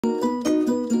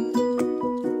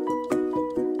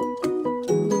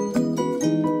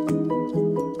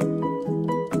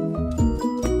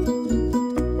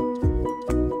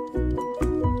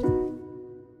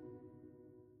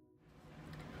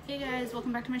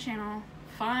to my channel.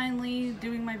 Finally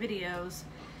doing my videos.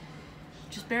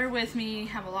 Just bear with me,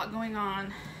 have a lot going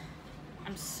on.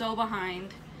 I'm so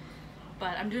behind,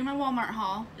 but I'm doing my Walmart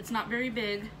haul. It's not very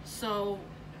big, so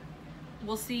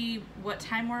we'll see what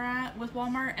time we're at with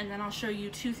Walmart, and then I'll show you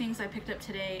two things I picked up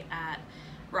today at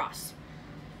Ross.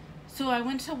 So I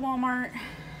went to Walmart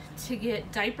to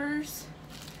get diapers,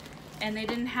 and they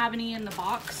didn't have any in the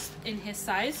box in his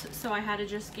size, so I had to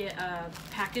just get a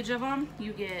package of them.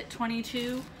 You get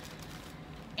 22,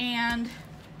 and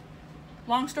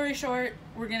long story short,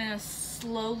 we're gonna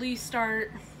slowly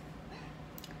start.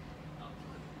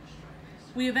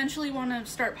 We eventually want to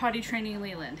start potty training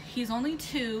Leland. He's only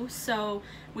 2, so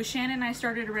with Shannon I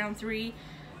started around 3.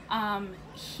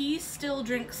 He still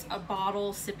drinks a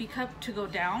bottle sippy cup to go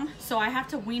down, so I have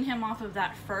to wean him off of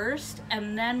that first,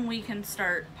 and then we can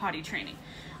start potty training.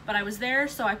 But I was there,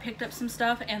 so I picked up some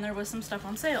stuff, and there was some stuff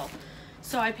on sale.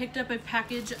 So I picked up a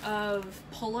package of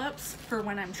pull-ups for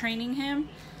when I'm training him.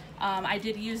 I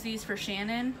did use these for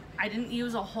Shannon. I didn't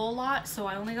use a whole lot, so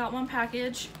I only got one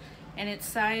package, and it's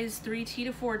size 3T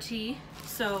to 4T,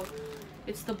 so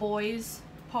it's the boys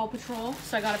Paw Patrol.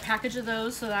 So I got a package of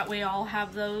those, so that way I'll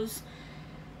have those.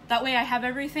 That way I have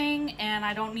everything, and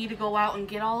I don't need to go out and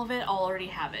get all of it. I'll already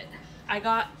have it. I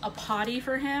got a potty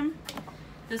for him.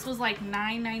 This was like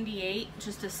 $9.98,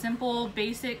 just a simple,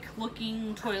 basic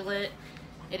looking toilet.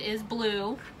 It is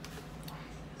blue.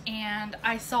 And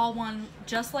I saw one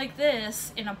just like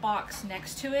this in a box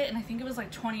next to it, and I think it was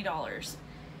like $20.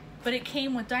 But it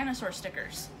came with dinosaur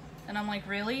stickers. And I'm like,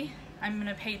 really? I'm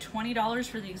gonna pay $20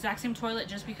 for the exact same toilet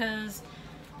just because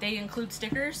they include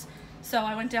stickers? So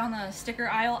I went down the sticker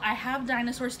aisle. I have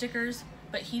dinosaur stickers,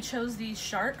 but he chose these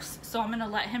sharks, so I'm gonna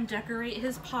let him decorate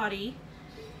his potty.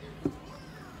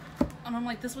 And I'm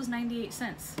like, this was 98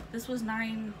 cents. This was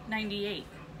 $9.98.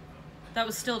 That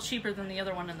was still cheaper than the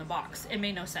other one in the box. It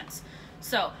made no sense.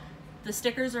 So the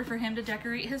stickers are for him to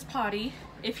decorate his potty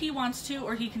if he wants to,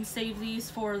 or he can save these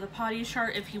for the potty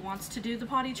chart if he wants to do the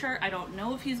potty chart. I don't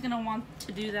know if he's gonna want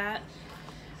to do that.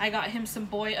 I got him some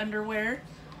boy underwear,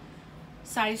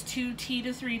 size 2T to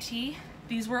 3T.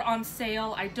 These were on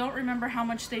sale. I don't remember how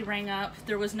much they rang up.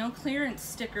 There was no clearance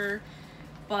sticker,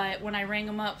 but when I rang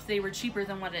them up, they were cheaper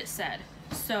than what it said.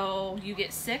 So you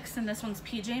get 6, and this one's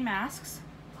PJ Masks.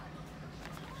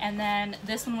 And then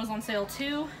this one was on sale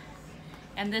too.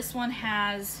 And this one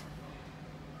has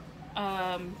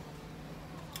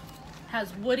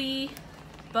Woody,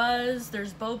 Buzz,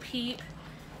 there's Bo Peep,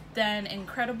 then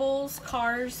Incredibles,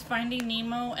 Cars, Finding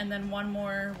Nemo, and then one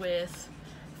more with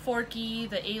Forky,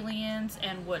 the aliens,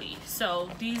 and Woody.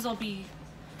 So these will be,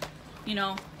 you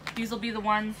know, these will be the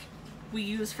ones we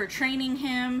use for training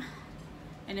him.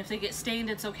 And if they get stained,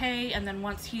 it's okay. And then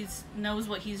once he knows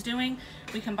what he's doing,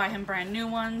 we can buy him brand new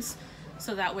ones.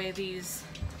 So that way these,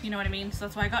 you know what I mean? So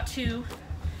that's why I got 2,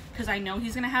 because I know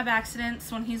he's gonna have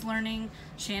accidents when he's learning.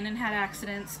 Shannon had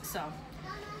accidents, so.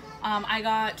 I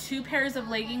got 2 pairs of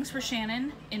leggings for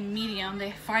Shannon in medium.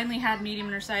 They finally had medium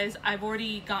in her size. I've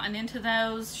already gotten into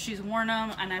those. She's worn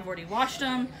them, and I've already washed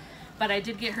them. But I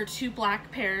did get her 2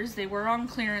 black pairs. They were on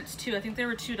clearance too. I think they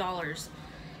were $2.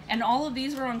 And all of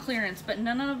these were on clearance, but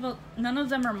none of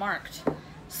them are marked.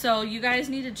 So you guys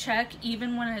need to check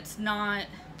even when it's not,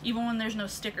 even when there's no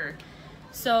sticker.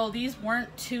 So these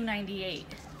weren't $2.98.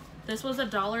 This was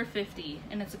 $1.50,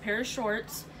 and it's a pair of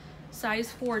shorts,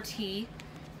 size 4T.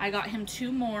 I got him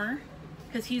 2 more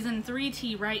because he's in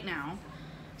 3T right now.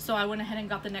 So I went ahead and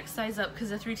got the next size up because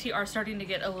the 3T are starting to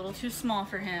get a little too small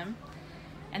for him.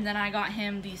 And then I got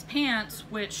him these pants,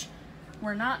 which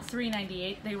were not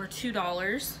 $3.98, they were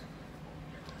 $2.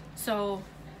 So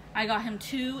I got him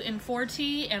 2 in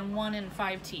 4T and 1 in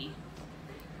 5T.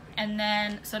 And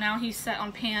then, so now he's set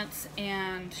on pants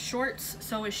and shorts.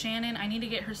 So is Shannon. I need to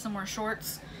get her some more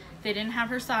shorts. They didn't have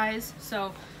her size,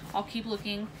 so I'll keep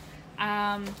looking.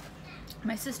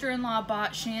 My sister-in-law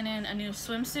bought Shannon a new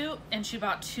swimsuit, and she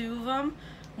bought 2 of them,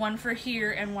 one for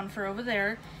here and one for over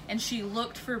there. And she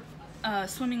looked for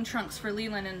swimming trunks for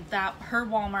Leland, and that her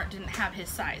Walmart didn't have his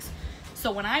size.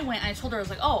 So when I went, I told her, I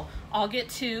was like, oh, I'll get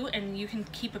 2 and you can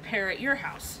keep a pair at your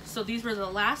house. So these were the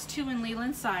last 2 in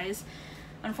Leland's size.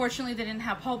 Unfortunately, they didn't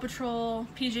have Paw Patrol,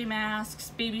 PJ Masks,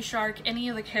 Baby Shark, any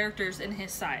of the characters in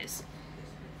his size.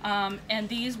 And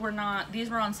these were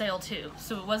on sale too.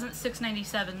 So it wasn't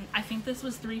 $6.97. I think this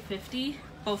was $3.50,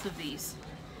 both of these.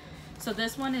 So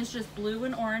this one is just blue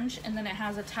and orange, and then it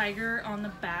has a tiger on the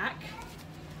back.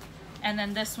 And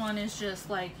then this one is just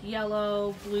like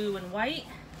yellow, blue, and white.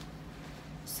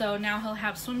 So now he'll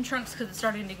have swim trunks because it's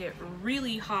starting to get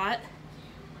really hot.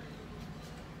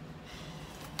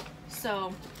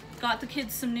 So got the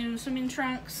kids some new swimming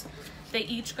trunks. They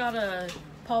each got a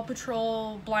Paw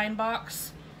Patrol blind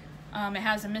box. It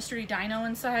has a mystery dino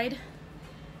inside.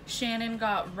 Shannon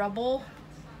got Rubble,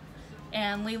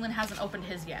 and Leland hasn't opened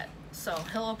his yet, so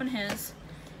he'll open his.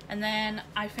 And then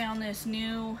I found this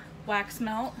new wax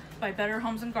melt by Better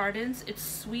Homes and Gardens. It's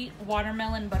sweet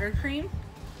watermelon buttercream.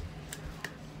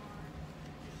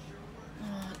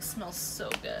 Oh, it smells so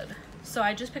good. So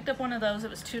I just picked up one of those. It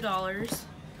was $2.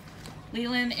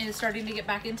 Leland is starting to get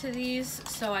back into these,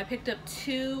 so I picked up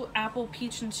 2 apple,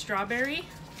 peach, and strawberry.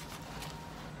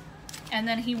 And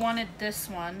then he wanted this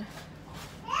one,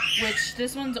 which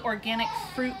this one's organic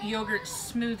fruit yogurt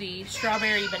smoothie,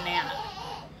 strawberry banana.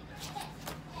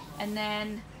 And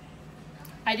then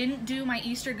I didn't do my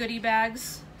Easter goodie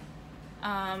bags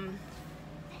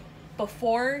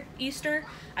before Easter.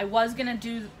 I was gonna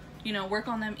do, you know, work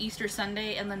on them Easter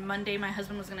Sunday, and then Monday my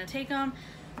husband was gonna take them.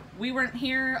 We weren't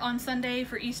here on Sunday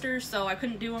for Easter, so I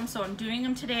couldn't do them, so I'm doing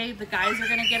them today. The guys are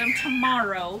gonna get them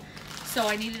tomorrow. So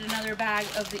I needed another bag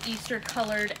of the Easter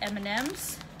colored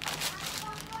M&Ms.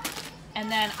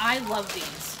 And then I love these.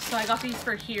 So I got these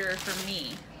for here for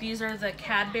me. These are the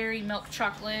Cadbury milk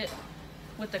chocolate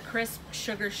with the crisp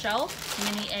sugar shelf,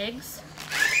 mini eggs.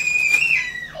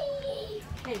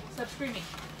 Hey, stop screaming.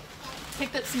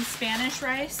 Picked up some Spanish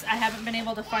rice. I haven't been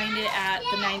able to find it at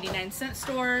the 99-cent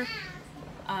store.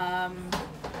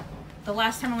 The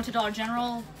last time I went to Dollar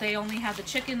General, they only had the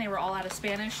chicken. They were all out of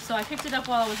Spanish. So I picked it up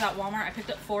while I was at Walmart. I picked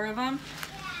up 4 of them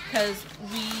because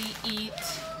we eat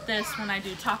this when I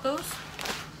do tacos.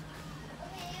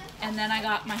 And then I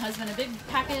got my husband a big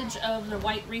package of the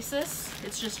white Reese's.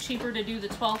 It's just cheaper to do the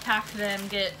 12-pack than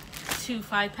get 2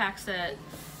 5-packs at,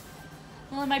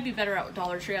 well, it might be better at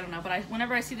Dollar Tree, I don't know, but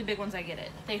whenever I see the big ones, I get it.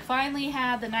 They finally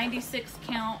had the 96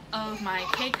 count of my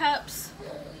K-Cups.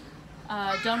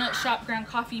 Donut Shop ground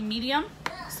coffee medium,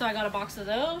 so I got a box of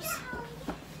those.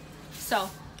 So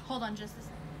hold on just a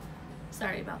second.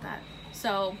 Sorry about that.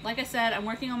 So like I said, I'm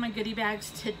working on my goodie bags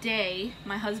today.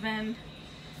 My husband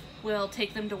will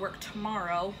take them to work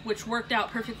tomorrow, which worked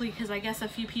out perfectly because I guess a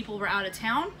few people were out of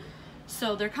town,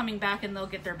 so they're coming back and they'll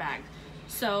get their bag.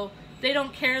 So they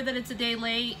don't care that it's a day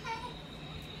late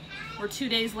or 2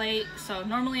 days late, so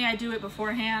normally I do it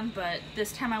beforehand, but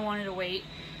this time I wanted to wait.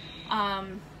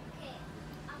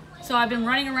 So I've been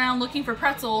running around looking for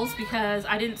pretzels because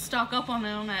I didn't stock up on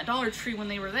them at Dollar Tree when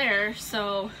they were there,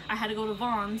 so I had to go to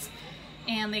Vons,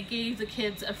 and they gave the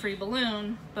kids a free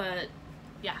balloon, but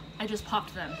yeah, I just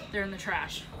popped them. They're in the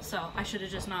trash, so I should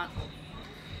have just not,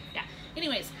 yeah.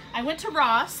 Anyways, I went to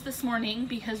Ross this morning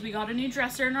because we got a new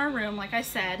dresser in our room, like I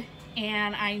said,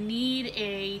 and I need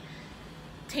a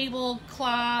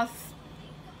tablecloth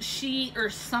sheet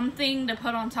or something to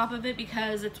put on top of it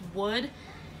because it's wood,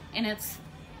 and it's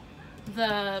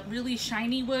the really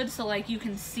shiny wood, so like you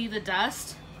can see the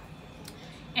dust,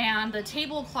 and the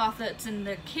tablecloth that's in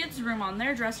the kids room on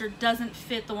their dresser doesn't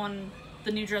fit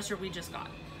the new dresser we just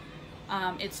got.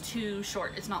 It's too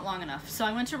short, it's not long enough. So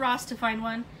I went to Ross to find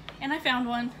one, and I found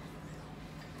one,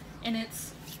 and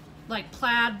it's like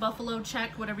plaid, buffalo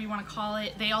check, whatever you want to call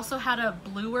it. They also had a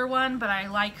bluer one, but I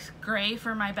like gray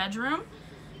for my bedroom,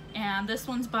 and this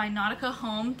one's by Nautica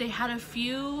Home. They had a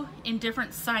few in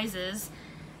different sizes.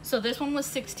 So this one was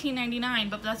 $16.99,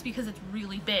 but that's because it's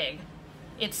really big.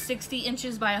 It's 60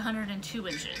 inches by 102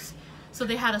 inches. So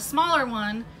they had a smaller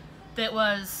one that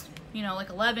was, you know, like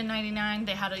 $11.99.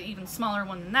 They had an even smaller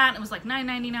one than that. It was like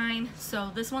 $9.99. So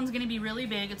this one's gonna be really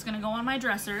big. It's gonna go on my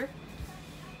dresser.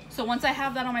 So once I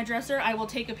have that on my dresser, I will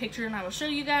take a picture and I will show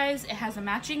you guys. It has a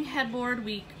matching headboard.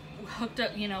 We hooked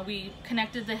up, you know, we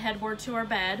connected the headboard to our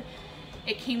bed.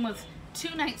 It came with 2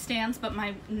 nightstands, but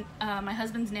my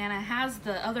husband's Nana has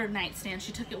the other nightstand.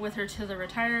 She took it with her to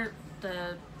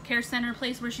the care center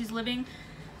place where she's living.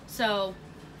 So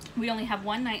we only have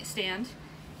 1 nightstand.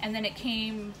 And then it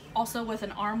came also with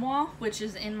an armoire, which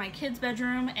is in my kids'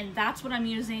 bedroom, and that's what I'm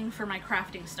using for my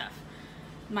crafting stuff.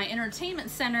 My entertainment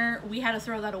center, we had to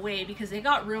throw that away because it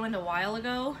got ruined a while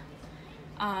ago.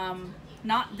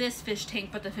 Not this fish tank,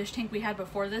 but the fish tank we had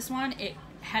before this one. It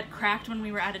had cracked when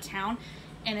we were out of town,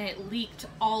 and it leaked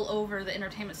all over the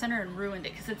entertainment center and ruined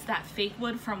it because it's that fake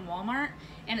wood from Walmart,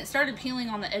 and it started peeling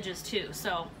on the edges too.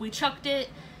 So we chucked it.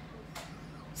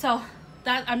 So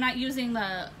that I'm not using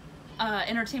the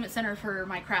entertainment center for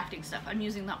my crafting stuff. I'm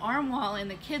using the armoire in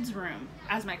the kids' room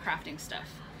as my crafting stuff.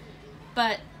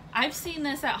 But I've seen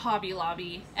this at Hobby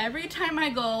Lobby. Every time I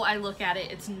go, I look at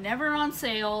it. It's never on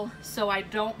sale, so I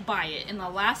don't buy it. And the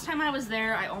last time I was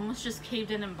there, I almost just caved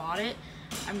in and bought it.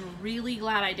 I'm really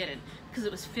glad I didn't because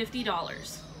it was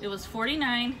 $50. It was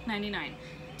 $49.99.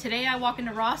 Today I walk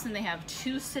into Ross and they have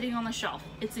 2 sitting on the shelf.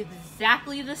 It's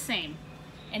exactly the same.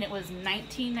 and it was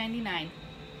 $19.99.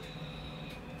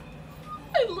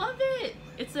 I love it.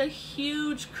 It's a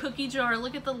huge cookie jar.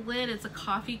 Look at the lid. It's a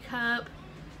coffee cup.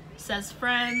 It says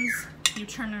Friends. You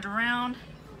turn it around.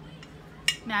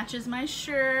 Matches my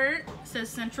shirt. It says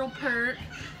Central Perk.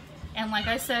 And like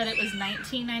I said, it was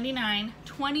 $19.99.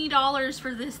 $20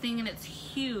 for this thing, and it's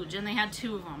huge. And they had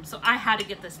 2 of them. So I had to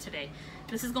get this today.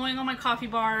 This is going on my coffee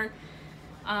bar.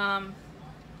 I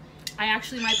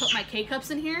actually might put my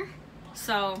K-cups in here.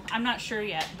 So I'm not sure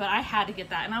yet, but I had to get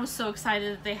that. And I was so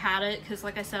excited that they had it, because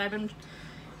like I said,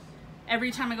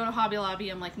 every time I go to Hobby Lobby,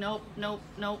 I'm like, nope, nope,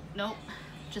 nope, nope.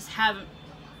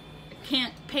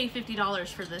 Can't pay $50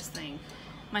 for this thing.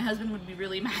 My husband would be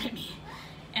really mad at me.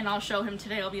 And I'll show him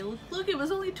today. I'll be, look, it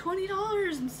was only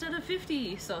 $20 instead of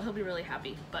 $50. So he'll be really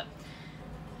happy. But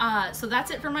so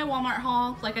that's it for my Walmart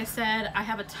haul. Like I said, I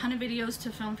have a ton of videos to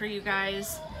film for you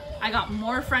guys. I got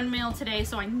more friend mail today,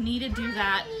 so I need to do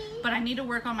that. But I need to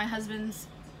work on my husband's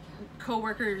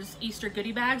co-workers' Easter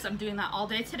goodie bags. I'm doing that all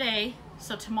day today.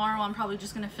 So tomorrow I'm probably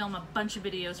just going to film a bunch of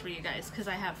videos for you guys, because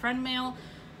I have friend mail,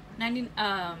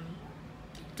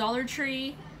 Dollar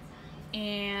Tree,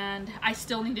 and I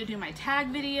still need to do my tag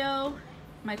video,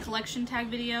 my collection tag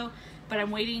video, but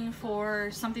I'm waiting for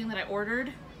something that I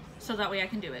ordered so that way I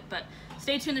can do it. But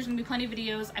stay tuned, there's going to be plenty of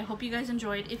videos. I hope you guys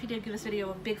enjoyed. If you did, give this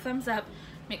video a big thumbs up.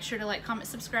 Make sure to like, comment,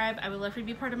 subscribe. I would love for you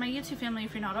to be part of my YouTube family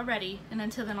if you're not already. And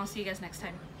until then, I'll see you guys next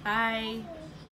time. Bye!